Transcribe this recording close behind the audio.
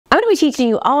be teaching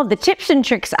you all of the tips and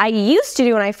tricks I used to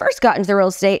do when I first got into real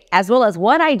estate, as well as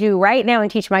what I do right now and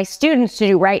teach my students to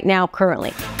do right now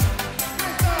currently.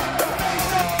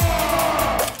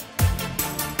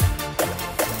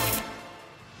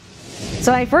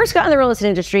 So when I first got in the real estate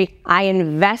industry, I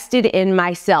invested in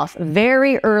myself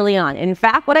very early on. In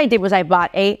fact, what I did was I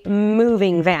bought a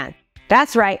moving van.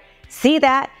 That's right. See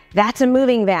that? That's a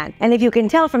moving van. And if you can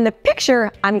tell from the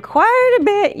picture, I'm quite a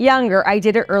bit younger. I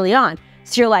did it early on.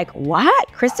 So you're like, what?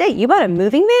 Krista, you bought a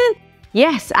moving van?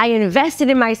 Yes, I invested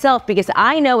in myself because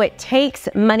I know it takes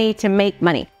money to make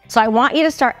money. So I want you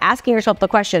to start asking yourself the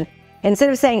question, instead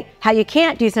of saying how you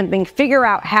can't do something, figure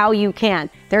out how you can.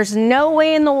 There's no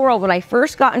way in the world when I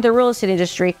first got into the real estate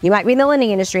industry, you might be in the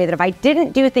lending industry, that if I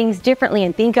didn't do things differently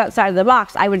and think outside of the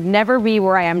box, I would never be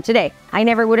where I am today. I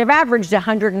never would have averaged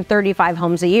 135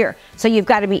 homes a year. So you've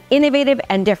got to be innovative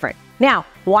and different. Now,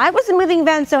 why was the moving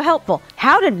van so helpful?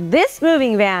 How did this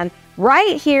moving van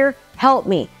right here help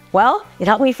me? Well, it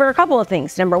helped me for a couple of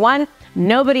things. Number one,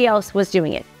 nobody else was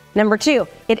doing it. Number two,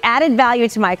 it added value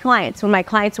to my clients. When my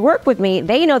clients work with me,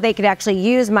 they know they could actually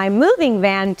use my moving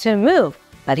van to move.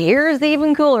 But here's the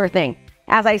even cooler thing.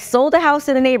 As I sold a house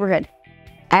in a neighborhood,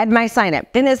 I had my sign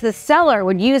up. Then as the seller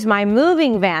would use my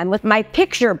moving van with my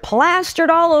picture plastered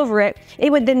all over it, it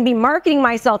would then be marketing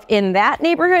myself in that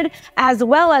neighborhood, as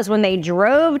well as when they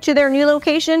drove to their new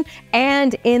location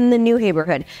and in the new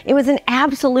neighborhood. It was an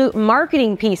absolute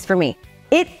marketing piece for me.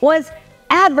 It was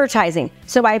advertising.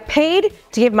 So I paid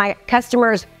to give my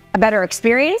customers a better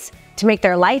experience, to make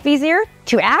their life easier,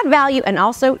 to add value, and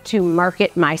also to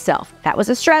market myself. That was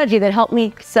a strategy that helped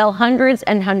me sell hundreds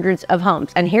and hundreds of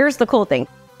homes. And here's the cool thing.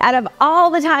 Out of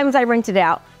all the times I rented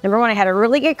out, number one, I had a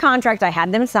really good contract. I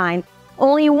had them sign.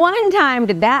 Only one time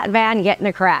did that van get in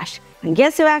a crash. And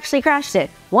guess who actually crashed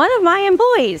it? One of my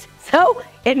employees. So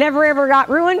it never ever got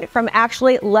ruined from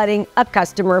actually letting a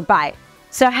customer buy it.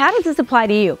 So how does this apply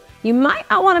to you? You might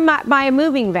not want to buy a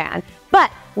moving van,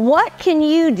 but what can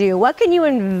you do? What can you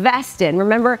invest in?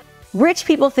 Remember, rich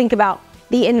people think about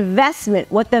the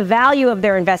investment, what the value of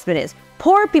their investment is.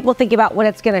 Poor people think about what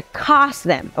it's going to cost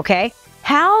them, okay?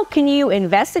 How can you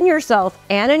invest in yourself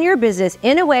and in your business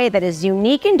in a way that is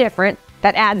unique and different,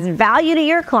 that adds value to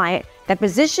your client, that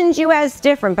positions you as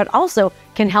different, but also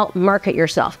can help market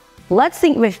yourself? Let's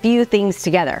think of a few things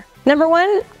together. Number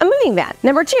one, a moving van.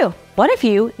 Number two, what if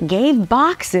you gave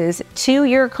boxes to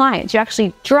your clients? You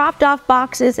actually dropped off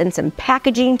boxes and some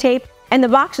packaging tape, and the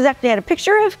boxes actually had a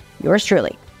picture of yours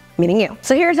truly, meaning you.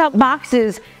 So here's how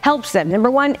boxes helps them. Number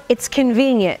one, it's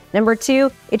convenient. Number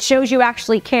two, it shows you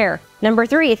actually care. Number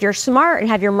three, if you're smart and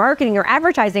have your marketing or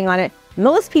advertising on it,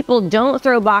 most people don't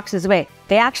throw boxes away.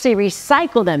 They actually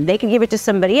recycle them. They can give it to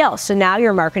somebody else. So now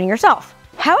you're marketing yourself.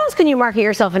 How else can you market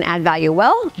yourself and add value?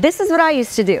 Well, this is what I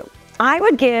used to do. I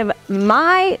would give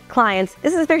my clients,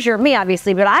 this is a picture of me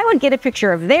obviously, but I would get a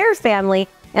picture of their family,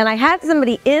 and I had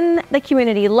somebody in the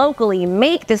community locally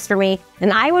make this for me,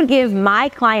 and I would give my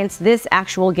clients this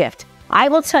actual gift. I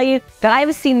will tell you that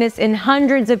I've seen this in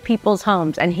hundreds of people's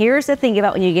homes, and here's the thing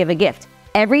about when you give a gift.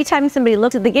 Every time somebody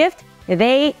looks at the gift,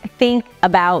 they think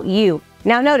about you.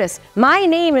 Now notice, my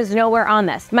name is nowhere on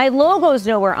this. My logo is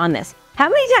nowhere on this. How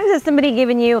many times has somebody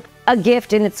given you a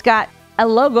gift and it's got a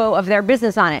logo of their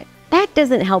business on it? That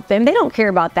doesn't help them. They don't care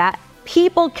about that.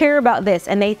 People care about this,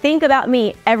 and they think about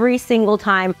me every single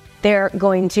time they're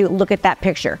going to look at that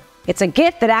picture. It's a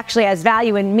gift that actually has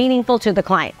value and meaningful to the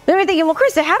client. Then you're thinking, well,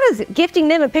 Krista, how does gifting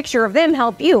them a picture of them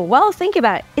help you? Well, think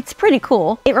about it. It's pretty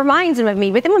cool. It reminds them of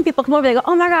me. But then when people come over, they go,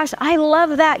 oh my gosh, I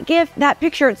love that gift, that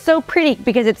picture. It's so pretty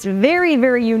because it's very,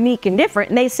 very unique and different.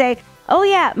 And they say, oh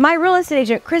yeah, my real estate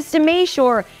agent, Krista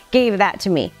Mashore, gave that to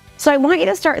me. So I want you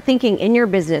to start thinking in your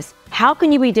business, how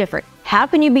can you be different? How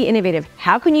can you be innovative?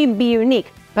 How can you be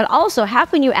unique? But also, how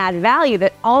can you add value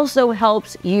that also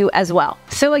helps you as well?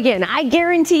 So again, I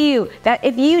guarantee you that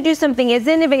if you do something as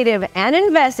innovative and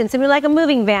invest in something like a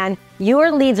moving van,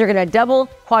 your leads are gonna double,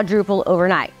 quadruple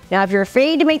overnight. Now, if you're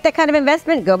afraid to make that kind of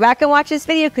investment, go back and watch this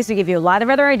video because we give you a lot of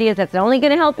other ideas that's not only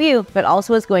gonna help you, but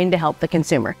also is going to help the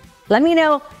consumer. Let me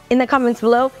know in the comments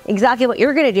below exactly what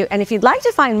you're gonna do. And if you'd like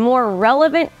to find more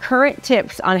relevant current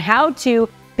tips on how to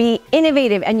be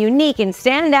innovative and unique and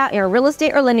stand out in your real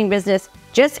estate or lending business,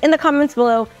 just in the comments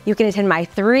below, you can attend my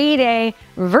 3-day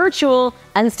virtual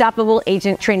Unstoppable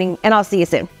Agent training, and I'll see you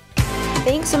soon.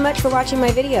 Thanks so much for watching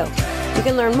my video. You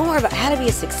can learn more about how to be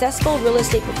a successful real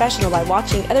estate professional by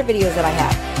watching other videos that I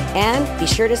have. And be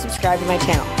sure to subscribe to my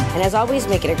channel. And as always,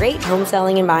 make it a great home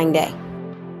selling and buying day.